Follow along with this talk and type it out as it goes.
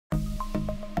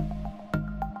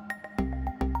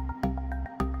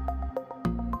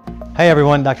Hey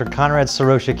everyone, Dr. Konrad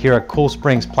Sarosiek here at Cool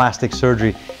Springs Plastic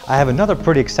Surgery. I have another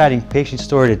pretty exciting patient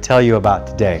story to tell you about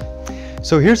today.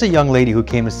 So here's a young lady who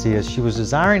came to see us. She was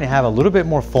desiring to have a little bit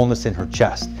more fullness in her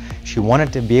chest. She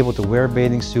wanted to be able to wear a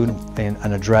bathing suit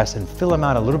and a dress and fill them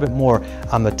out a little bit more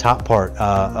on the top part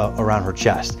around her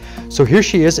chest. So here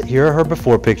she is. Here are her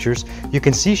before pictures. You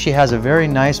can see she has a very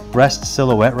nice breast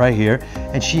silhouette right here,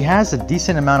 and she has a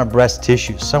decent amount of breast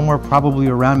tissue, somewhere probably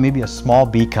around maybe a small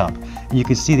B cup. And you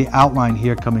can see the outline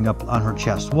here coming up on her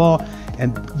chest wall,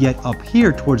 and yet up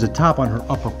here towards the top on her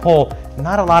upper pole,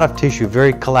 not a lot of tissue,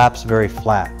 very collapsed, very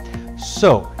flat.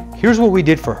 So here's what we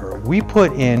did for her. We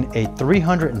put in a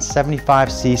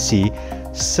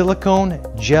 375cc silicone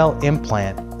gel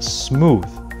implant, smooth.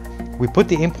 We put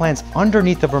the implants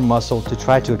underneath of her muscle to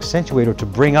try to accentuate or to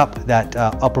bring up that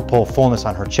upper pole fullness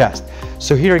on her chest.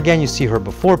 So here again you see her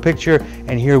before picture,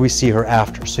 and here we see her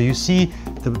after. So you see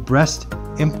the breast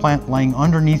implant laying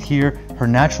underneath here. Her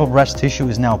natural breast tissue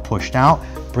is now pushed out,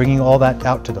 bringing all that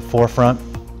out to the forefront.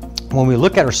 When we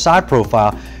look at her side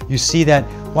profile, you see that,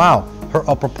 wow, her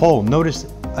upper pole, notice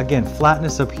again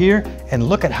flatness up here, and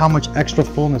look at how much extra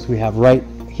fullness we have right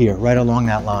here, right along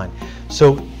that line.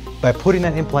 So by putting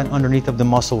that implant underneath of the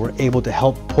muscle, we're able to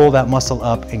help pull that muscle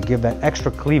up and give that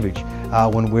extra cleavage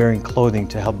when wearing clothing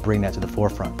to help bring that to the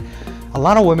forefront. A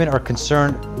lot of women are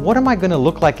concerned, what am I going to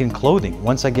look like in clothing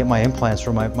once I get my implants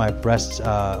or my breasts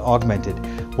augmented?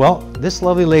 Well, this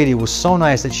lovely lady was so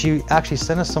nice that she actually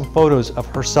sent us some photos of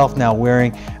herself now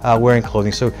wearing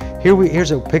clothing. So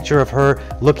here's a picture of her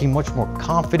looking much more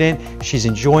confident. She's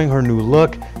enjoying her new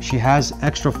look. She has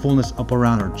extra fullness up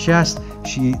around her chest,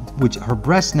 which her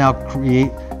breasts now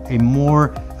create a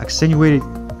more accentuated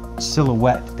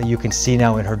silhouette that you can see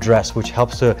now in her dress, which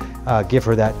helps to give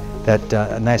her that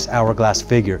nice hourglass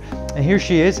figure. And here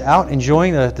she is out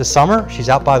enjoying the summer. She's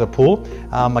out by the pool.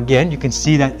 Again, you can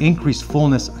see that increased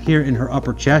fullness here in her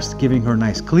upper chest, giving her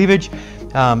nice cleavage.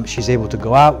 She's able to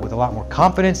go out with a lot more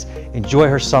confidence, enjoy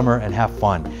her summer, and have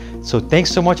fun. So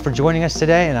thanks so much for joining us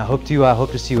today, and I hope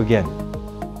to see you again.